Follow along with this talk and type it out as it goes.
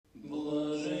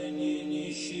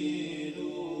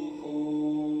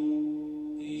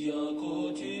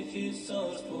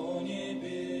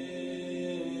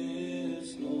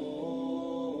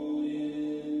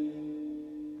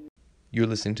You're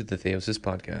listening to the Theosis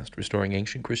Podcast, restoring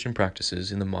ancient Christian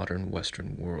practices in the modern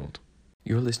Western world.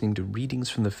 You're listening to readings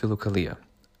from the Philokalia,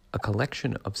 a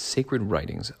collection of sacred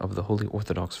writings of the Holy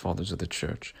Orthodox Fathers of the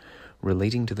Church,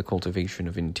 relating to the cultivation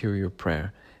of interior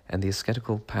prayer and the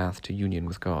ascetical path to union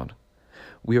with God.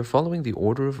 We are following the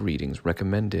order of readings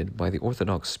recommended by the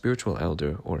Orthodox spiritual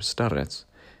elder, or starets,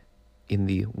 in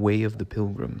the Way of the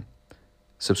Pilgrim.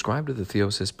 Subscribe to the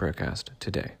Theosis Prayercast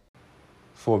today.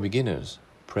 For beginners,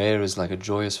 prayer is like a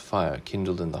joyous fire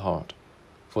kindled in the heart.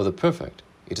 For the perfect,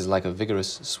 it is like a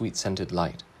vigorous, sweet-scented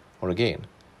light. Or again,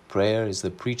 prayer is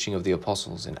the preaching of the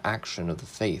apostles in action of the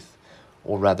faith,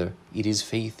 or rather, it is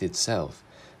faith itself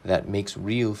that makes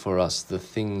real for us the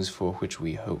things for which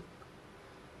we hope.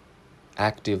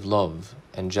 Active love,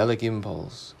 angelic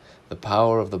impulse, the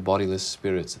power of the bodiless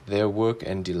spirits, their work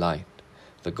and delight,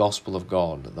 the gospel of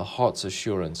God, the heart's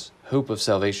assurance, hope of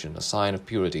salvation, a sign of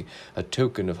purity, a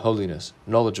token of holiness,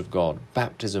 knowledge of God,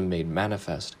 baptism made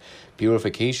manifest,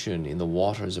 purification in the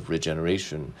waters of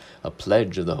regeneration, a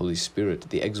pledge of the Holy Spirit,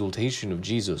 the exaltation of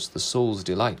Jesus, the soul's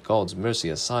delight, God's mercy,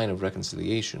 a sign of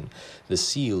reconciliation, the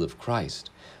seal of Christ,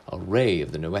 a ray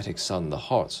of the noetic sun, the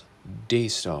heart's day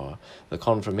star, the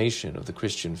confirmation of the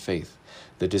Christian faith,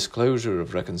 the disclosure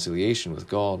of reconciliation with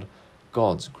God,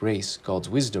 God's grace, God's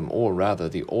wisdom, or rather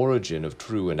the origin of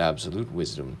true and absolute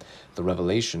wisdom, the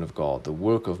revelation of God, the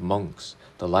work of monks,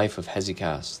 the life of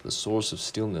Hesychast, the source of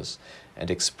stillness and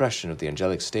expression of the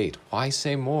angelic state. Why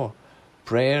say more?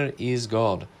 Prayer is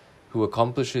God, who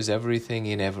accomplishes everything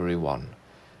in everyone.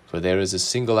 For there is a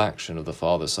single action of the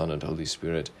Father, Son, and Holy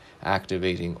Spirit,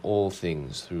 activating all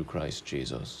things through Christ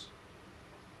Jesus.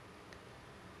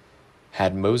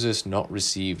 Had Moses not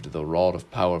received the rod of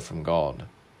power from God,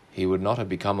 he would not have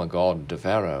become a god to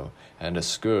Pharaoh, and a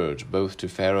scourge both to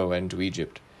Pharaoh and to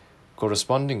Egypt.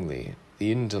 Correspondingly, the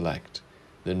intellect,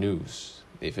 the nous,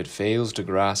 if it fails to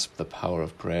grasp the power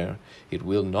of prayer, it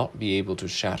will not be able to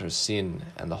shatter sin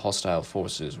and the hostile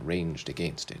forces ranged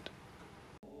against it.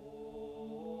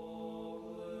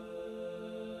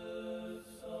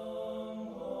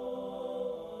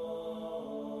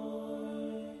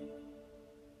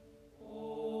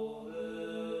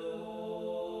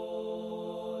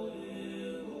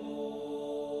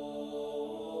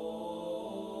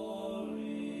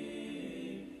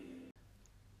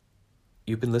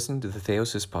 You've been listening to the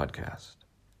Theosis Podcast,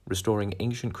 restoring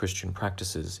ancient Christian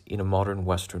practices in a modern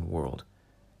Western world.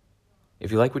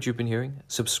 If you like what you've been hearing,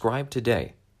 subscribe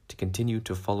today to continue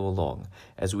to follow along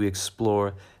as we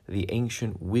explore the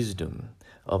ancient wisdom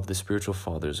of the spiritual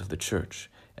fathers of the Church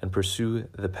and pursue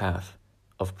the path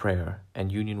of prayer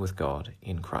and union with God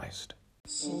in Christ.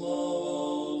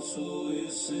 Слава Отцу и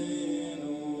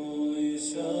Сыну и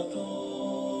Святому